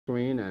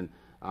screen, and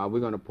we're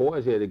going to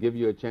pause here to give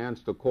you a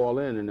chance to call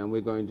in, and then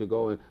we're going to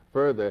go in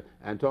further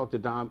and talk to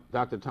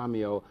Dr.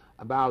 Tamio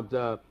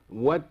about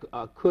what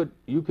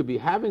you could be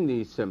having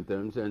these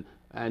symptoms,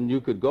 and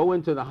you could go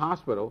into the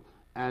hospital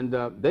and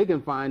they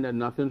can find that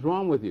nothing's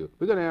wrong with you.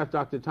 We're going to ask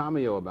Dr.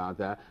 Tamio about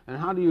that, and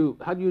how do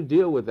you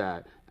deal with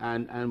that,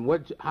 and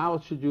how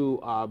should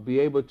you be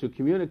able to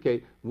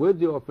communicate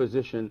with your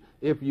physician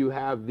if you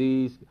have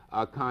these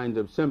kinds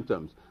of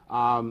symptoms.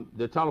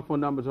 The telephone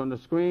number's on the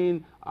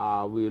screen.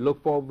 We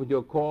look forward to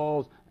your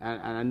calls,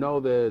 and I know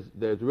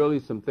there's really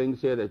some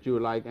things here that you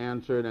would like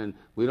answered, and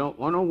we don't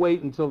want to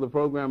wait until the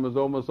program is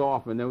almost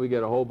off and then we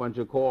get a whole bunch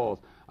of calls.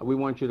 We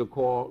want you to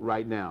call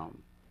right now.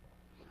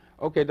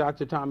 Okay,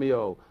 Dr.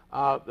 Tamio,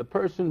 the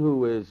person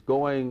who is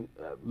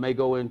may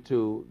go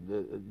into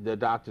the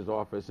doctor's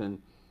office, and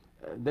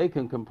they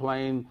can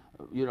complain,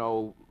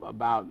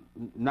 about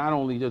not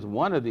only just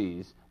one of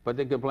these, but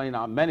they complain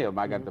about many of them.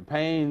 I got the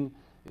pain,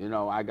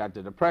 I got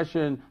the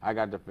depression, I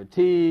got the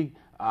fatigue,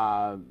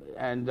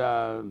 and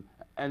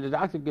the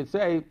doctor could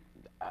say,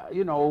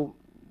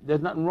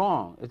 there's nothing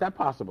wrong. Is that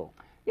possible?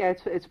 Yeah,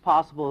 it's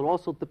possible. It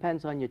also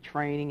depends on your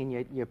training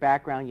and your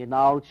background, your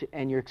knowledge,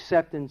 and your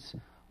acceptance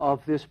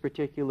of this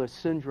particular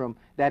syndrome,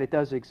 that it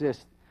does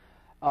exist.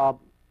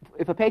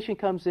 If a patient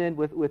comes in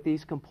with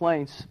these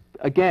complaints,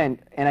 again,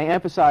 and I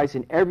emphasize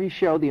in every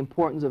show the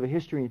importance of a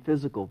history and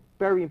physical,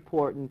 very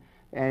important.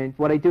 And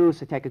what I do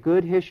is I take a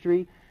good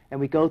history, and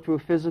we go through a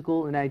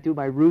physical, and I do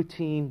my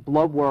routine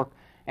blood work.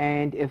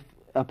 And if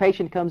a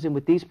patient comes in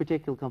with these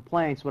particular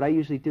complaints, what I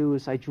usually do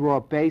is I draw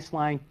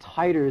baseline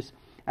titers.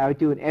 I would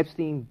do an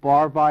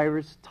Epstein-Barr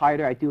virus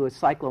titer. I do a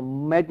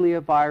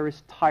cyclomegalia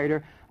virus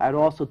titer. I would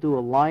also do a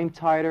Lyme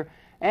titer.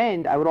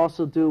 And I would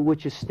also do,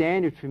 which is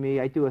standard for me,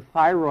 I do a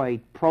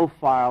thyroid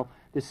profile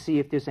to see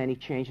if there's any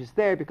changes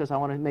there, because I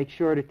want to make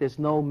sure that there's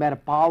no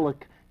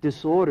metabolic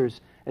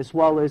disorders, as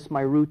well as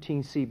my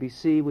routine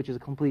CBC, which is a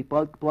complete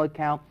blood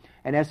count,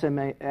 and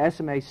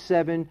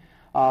SMA7,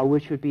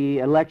 which would be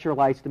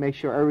electrolytes to make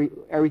sure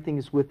everything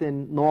is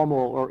within normal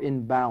or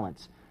in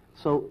balance.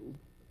 So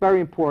very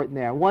important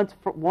there.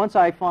 Once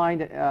I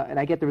find and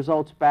I get the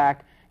results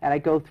back, and I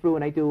go through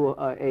and I do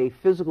a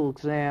physical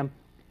exam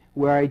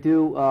where I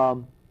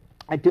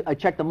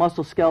check the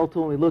muscle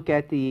skeletal, and we look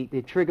at the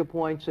trigger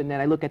points, and then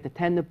I look at the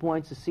tendon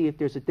points to see if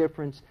there's a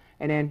difference,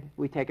 and then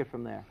we take it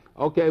from there.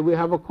 Okay, we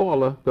have a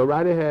caller. Go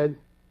right ahead.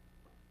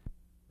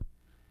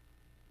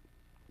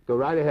 Go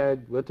right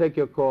ahead. We'll take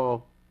your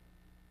call.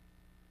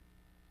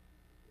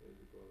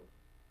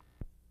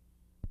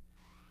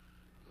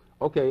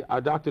 Okay,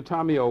 Dr.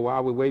 Tamio,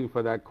 while we're waiting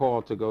for that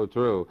call to go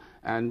through,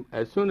 and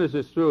as soon as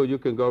it's through, you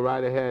can go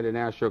right ahead and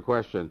ask your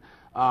question.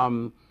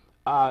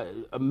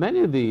 Many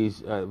of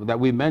these that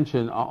we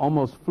mentioned are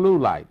almost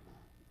flu-like,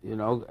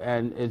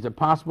 and is it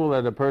possible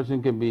that a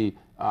person can be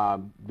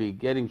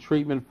getting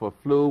treatment for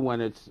flu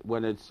when it's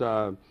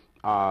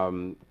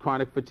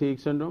chronic fatigue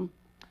syndrome?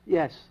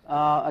 Yes.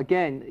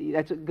 Again,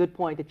 that's a good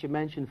point that you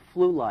mentioned,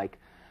 flu-like.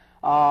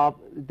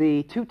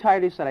 The two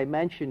titers that I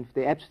mentioned,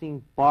 the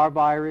Epstein-Barr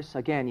virus,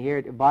 again, you hear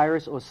it,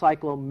 virus, or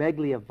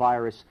cyclomegalia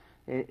virus,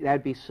 that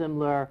would be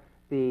similar.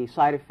 The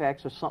side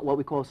effects, or what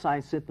we call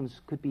signs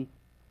symptoms, could be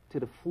to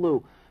the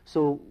flu.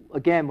 So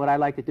again, what I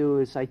like to do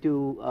is I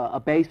do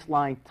a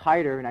baseline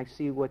titer, and I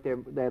see what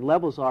their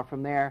levels are.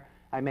 From there,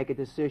 I make a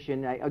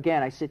decision.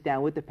 I sit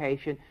down with the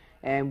patient,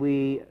 and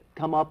we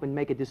come up and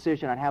make a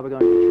decision on how we're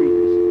going to treat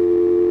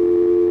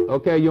this.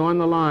 Okay, you're on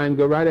the line.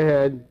 Go right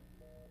ahead.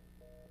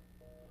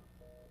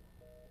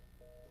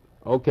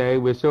 Okay,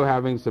 we're still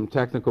having some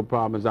technical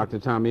problems, Dr.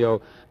 Tamio.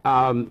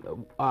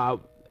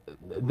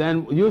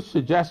 Then you're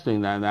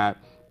suggesting then that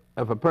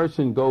if a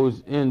person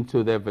goes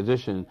into their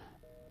physician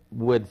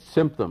with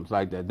symptoms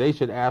like that, they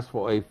should ask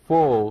for a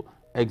full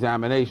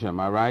examination, am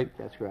I right?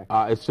 That's correct.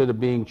 Instead of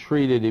being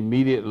treated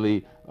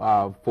immediately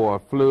for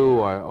flu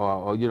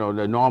or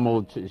the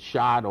normal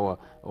shot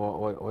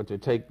or to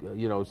take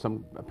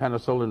some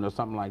penicillin or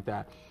something like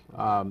that.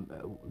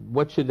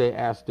 What should they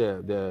ask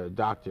the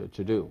doctor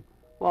to do?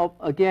 Well,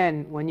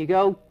 again, when you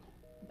go,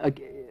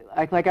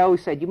 like I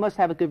always said, you must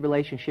have a good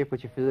relationship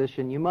with your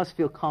physician. You must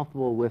feel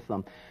comfortable with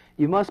them.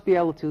 You must be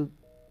able to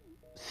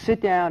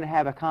sit down and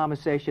have a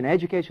conversation, an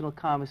educational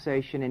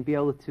conversation, and be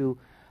able to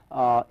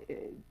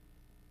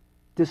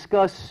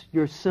discuss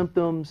your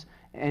symptoms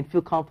and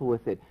feel comfortable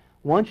with it.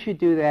 Once you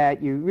do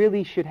that, you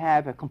really should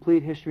have a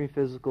complete history and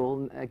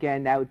physical.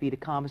 Again, that would be the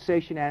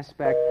conversation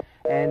aspect.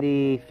 And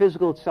the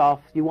physical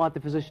itself, you want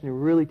the physician to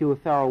really do a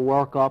thorough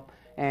workup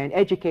and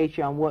educate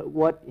you on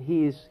what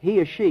he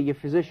or she, your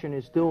physician,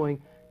 is doing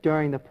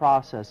during the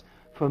process.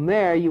 From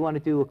there, you want to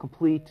do a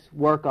complete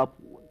workup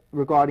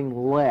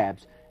regarding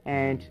labs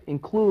and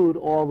include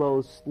all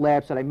those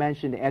labs that I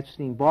mentioned, the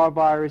Epstein-Barr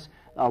virus,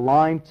 a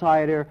Lyme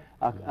titer,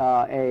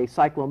 a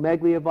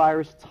cyclomegalia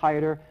virus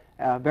titer,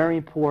 very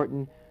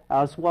important,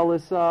 as well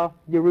as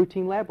your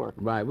routine lab work.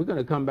 Right. We're going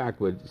to come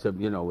back with some,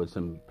 with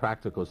some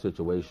practical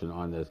situation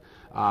on this.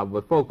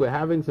 But folks, we're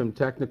having some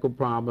technical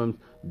problems.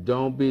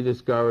 Don't be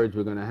discouraged.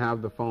 We're going to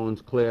have the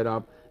phones cleared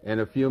up in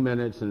a few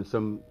minutes and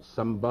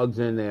some bugs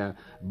in there.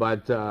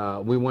 But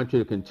we want you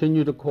to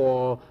continue to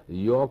call.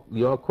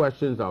 Your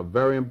questions are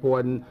very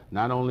important,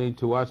 not only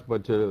to us,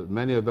 but to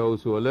many of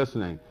those who are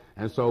listening.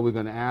 And so we're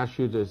going to ask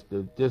you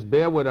to just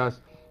bear with us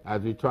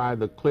as we try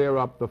to clear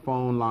up the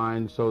phone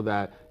line so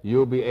that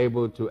you'll be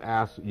able to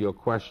ask your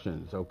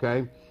questions,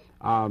 okay?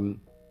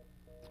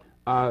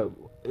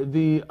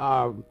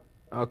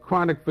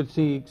 Chronic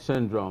fatigue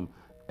syndrome,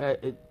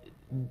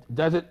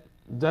 does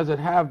it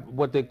have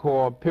what they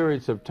call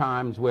periods of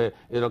times where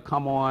it'll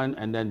come on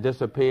and then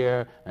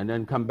disappear and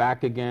then come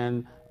back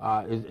again?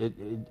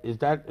 Is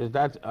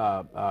that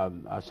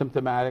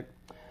symptomatic?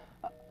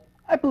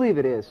 I believe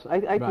it is.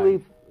 I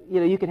believe, you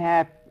know, you can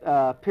have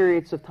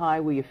periods of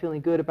time where you're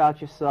feeling good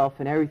about yourself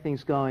and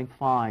everything's going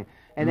fine.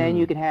 And then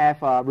you can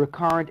have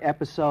recurrent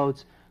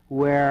episodes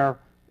where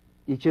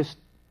you just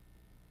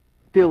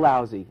feel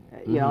lousy,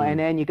 you know, and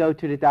then you go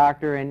to the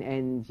doctor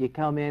and you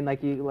come in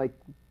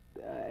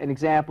an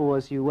example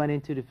was you went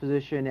into the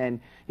physician and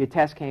your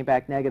test came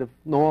back negative,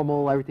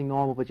 everything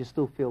normal, but you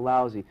still feel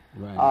lousy.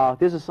 Right.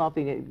 This is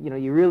something that, you know,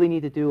 you really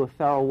need to do a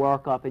thorough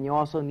workup, and you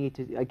also need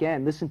to,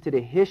 again, listen to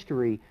the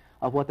history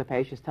of what the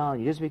patient's telling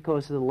you. Just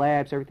because of the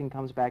labs, everything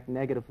comes back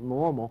negative,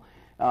 normal.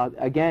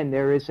 Again,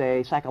 there is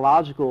a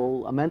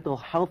psychological, a mental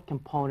health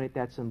component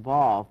that's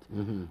involved.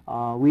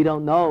 We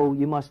don't know.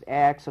 You must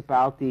ask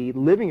about the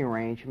living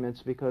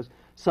arrangements, because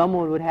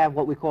someone would have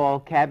what we call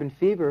cabin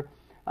fever,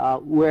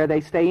 where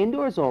they stay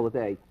indoors all the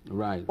day,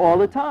 all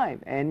the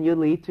time, and you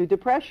lead to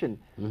depression.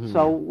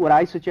 So what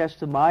I suggest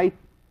to my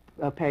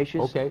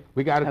patients... Okay,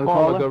 we got a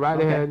caller. Go right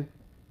ahead.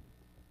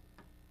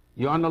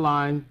 You're on the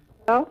line.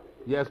 Hello?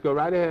 Yes, go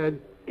right ahead.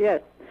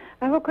 Yes.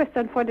 I have a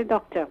question for the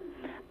doctor.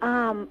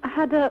 I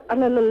had a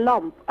little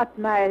lump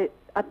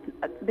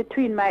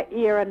between my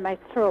ear and my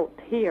throat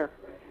here,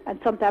 and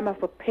sometimes I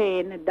have a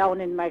pain down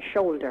in my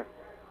shoulder.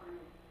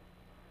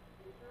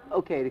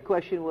 Okay, the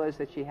question was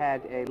that she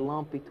had a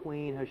lump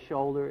between her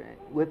shoulder,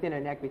 within her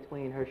neck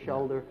between her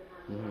shoulder.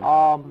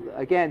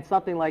 Again,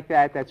 something like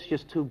that, that's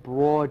just too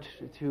broad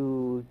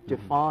to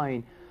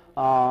define.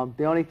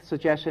 The only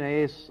suggestion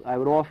is I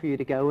would offer you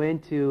to go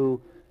into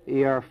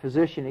your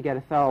physician to get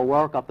a thorough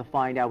workup to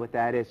find out what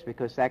that is,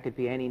 because that could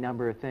be any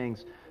number of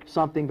things.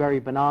 Something very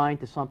benign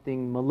to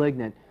something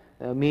malignant,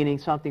 meaning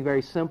something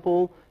very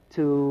simple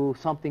to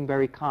something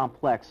very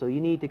complex. So you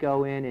need to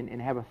go in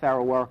and have a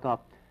thorough workup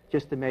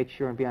just to make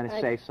sure and be on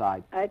the safe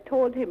side. I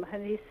told him,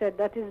 and he said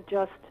that is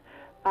just,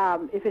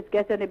 if it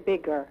gets any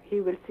bigger, he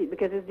will see,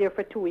 because it's there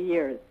for 2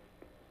 years.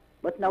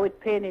 But now it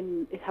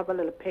have a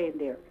little pain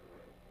there.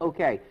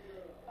 Okay.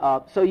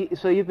 So you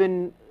saw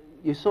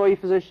your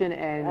physician,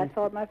 and... I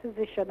saw my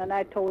physician, and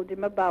I told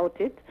him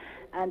about it,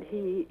 and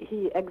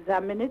he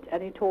examined it,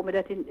 and he told me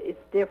that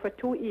it's there for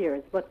 2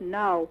 years. But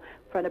now,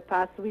 for the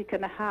past week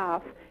and a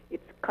half,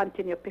 it's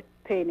continued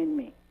paining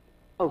me.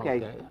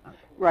 Okay.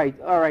 Right.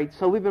 All right.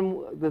 So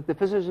the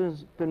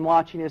physician's been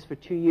watching this for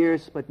 2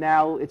 years, but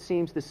now it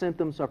seems the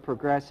symptoms are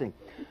progressing.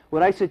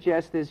 What I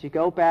suggest is you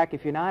go back,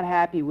 if you're not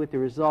happy with the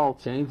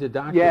results... Change the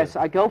doctor. Yes,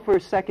 I go for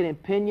a second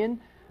opinion.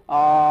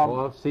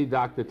 Or see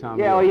Dr.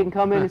 Tommy. Yeah, or you can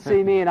come in and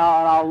see me, and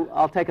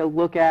I'll take a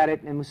look at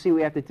it, and we'll see what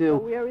we have to do. So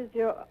where is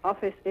your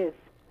office is?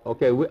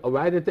 Okay,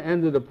 right at the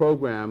end of the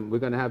program, we're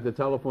going to have the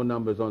telephone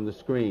numbers on the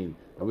screen,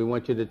 and we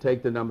want you to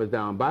take the numbers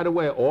down. By the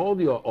way,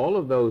 all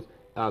of those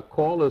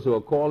callers who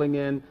are calling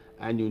in,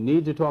 and you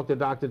need to talk to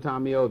Dr.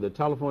 Tomio, the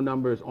telephone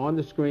number is on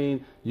the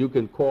screen. You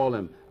can call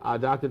him.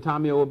 Dr.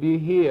 Tomio will be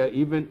here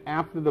even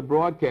after the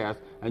broadcast,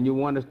 and you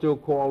want to still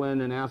call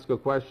in and ask a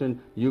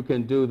question, you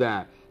can do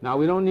that. Now,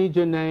 we don't need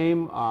your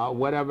name,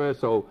 whatever,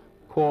 so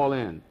call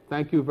in.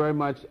 Thank you very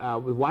much.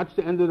 Watch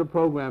the end of the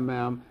program,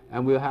 ma'am,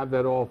 and we'll have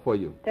that all for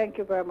you. Thank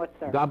you very much,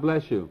 sir. God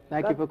bless you.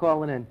 Thank you for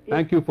calling in.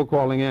 Thank you for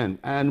calling in.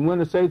 And I want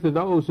to say to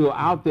those who are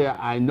out there,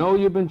 I know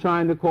you've been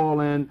trying to call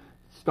in.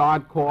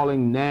 Start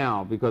calling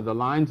now, because the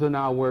lines are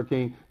now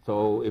working.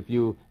 So if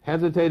you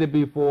hesitated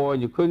before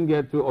and you couldn't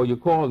get through, or you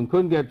called and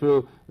couldn't get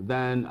through,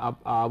 then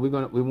we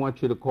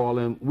want you to call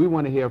in. We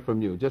want to hear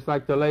from you. Just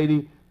like the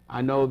lady,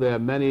 I know there are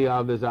many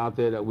others out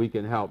there that we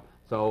can help.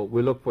 So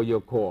we look for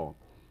your call.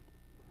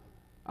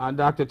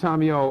 Dr.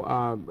 Tomio,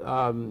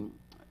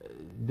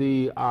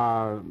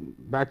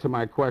 back to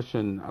my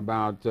question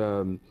about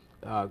the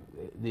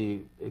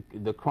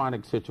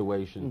chronic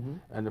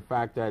situation and the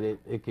fact that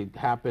it could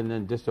happen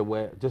and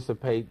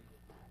dissipate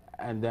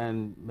and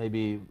then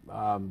maybe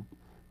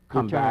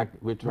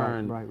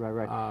return.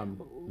 Right.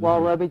 Well,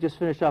 let me just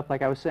finish up.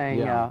 Like I was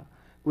saying,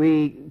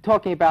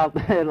 talking about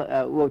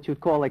what you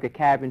would call like a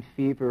cabin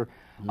fever.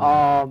 You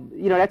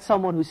know, that's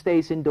someone who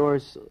stays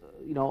indoors,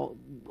 you know,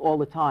 all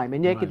the time,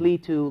 and that could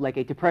lead to like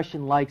a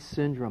depression-like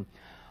syndrome.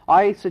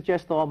 I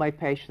suggest to all my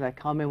patients that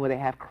come in where they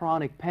have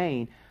chronic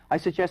pain, I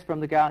suggest for them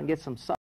to go out and get some